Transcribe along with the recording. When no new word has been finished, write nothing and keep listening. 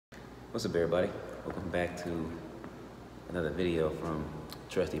What's up, everybody? Welcome back to another video from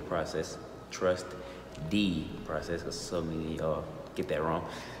Trust D Process. Trust D Process, because so many of y'all get that wrong.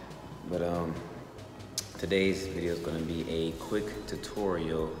 But today's video is going to be a quick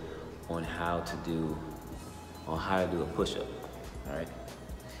tutorial on how to do a push-up. All right,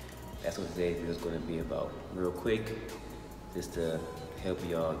 that's what today's video is going to be about. Real quick, just to help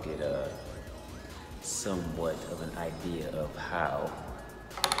y'all get somewhat of an idea of how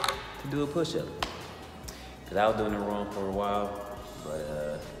to do a push-up. Cause I was doing it wrong for a while,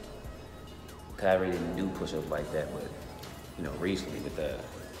 but cause I really didn't do push-ups like that. But you know, recently with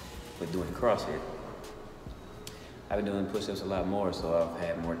doing CrossFit, I've been doing push-ups a lot more, so I've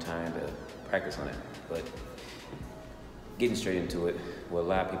had more time to practice on it. But getting straight into it, what a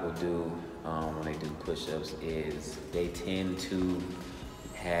lot of people do when they do push-ups is they tend to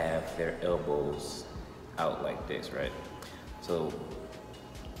have their elbows out like this, right? So,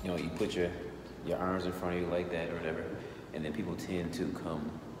 you know, you put your arms in front of you like that or whatever, and then people tend to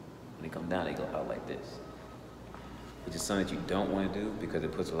when they come down, they go out like this, which is something that you don't want to do because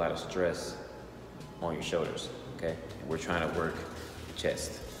it puts a lot of stress on your shoulders, okay? And we're trying to work the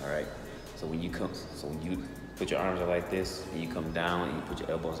chest, all right? So when you put your arms out like this and you come down and you put your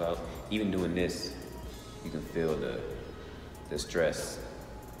elbows out, even doing this, you can feel the stress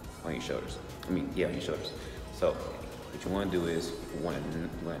on your shoulders. On your shoulders. So what you want to do is you want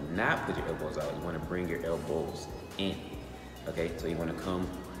to not put your elbows out. You want to bring your elbows in. Okay, so you want to come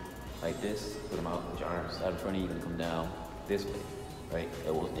like this, put them out, put your arms out in front of you, and come down this way, right?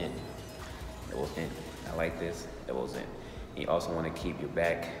 Elbows in, elbows in. Not like this, elbows in. And you also want to keep your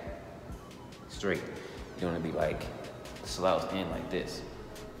back straight. You don't want to be like slouched in like this.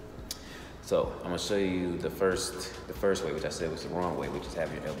 So I'm gonna show you the first way, which I said was the wrong way, which is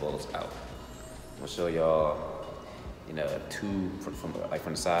having your elbows out. I'm gonna show y'all, you know, from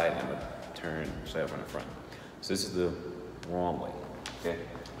the side, and I'm gonna turn straight from the front. So this is the wrong way, okay?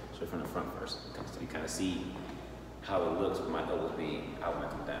 Straight from the front first. So you kind of see how it looks with my elbows being out when I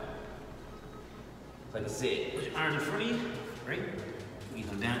come down. Like I said, put your arms in front of you, right? You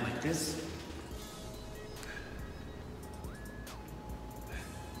come down like this.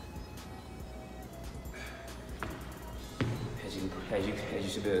 As you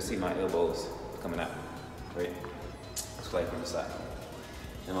should be able to see my elbows coming out, right? It's like from the side.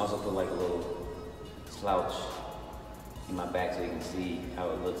 And I also put like a little slouch in my back so you can see how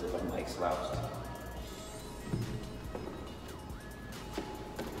it looks if I'm like slouched.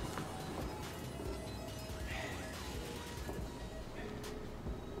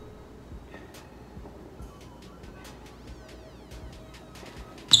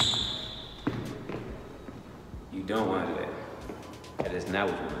 You don't want to do that. That is not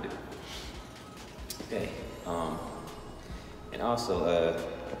what you want to do. Okay. And also,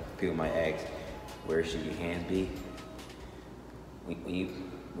 people might ask, where should your hands be? When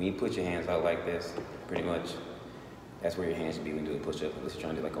you put your hands out like this, pretty much, that's where your hands should be when you do a push-up. Unless you're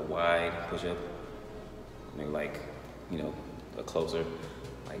trying to do like a wide push-up, maybe like, you know, a closer,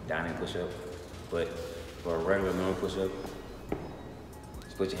 like dining push-up. But for a regular normal push-up,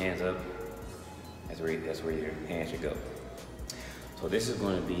 just put your hands up. That's where your hands should go. So this is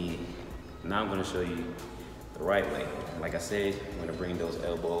going to be, now I'm going to show you the right way. Like I said, I'm going to bring those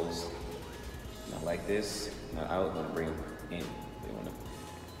elbows, not like this, not out, I'm going to bring them in. You want to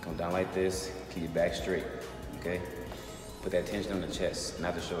come down like this, keep your back straight, okay? Put that tension on the chest,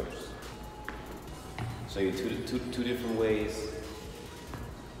 not the shoulders. Show you two different ways,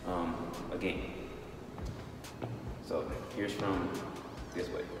 again. So here's from this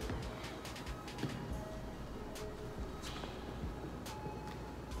way.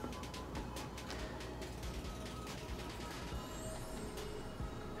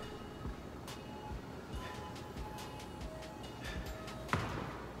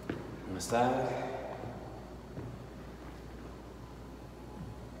 On the side.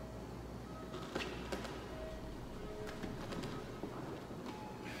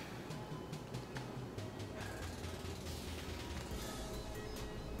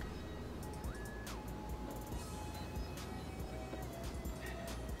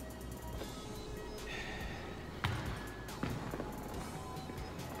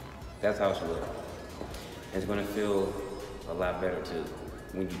 That's how it should look. It's gonna feel a lot better too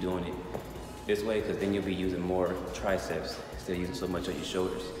when you're doing it this way, because then you'll be using more triceps instead of using so much on your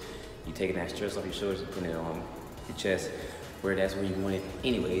shoulders. You're taking that stress off your shoulders and putting it on your chest, where that's where you want it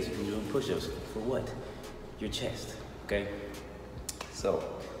anyways if you're doing push-ups. For what? Your chest, okay? So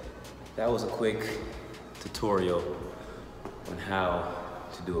that was a quick tutorial on how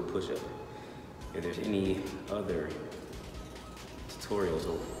to do a push-up. If there's any other tutorials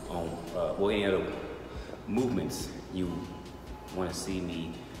on well, any other movements you want to see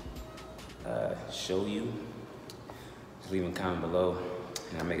me show you, just leave a comment below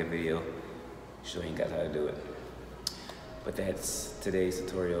and I'll make a video showing you guys how to do it. But that's today's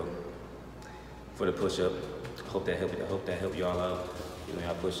tutorial for the push-up. Hope that helped y'all out. Doing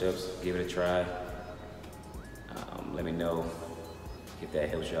y'all push-ups, give it a try. Let me know if that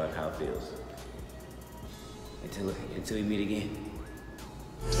helps y'all and how it feels. Until we meet again.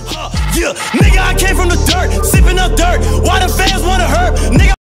 Yeah, nigga, I came from the dirt, sipping up dirt. Why the fans wanna hurt? Nigga.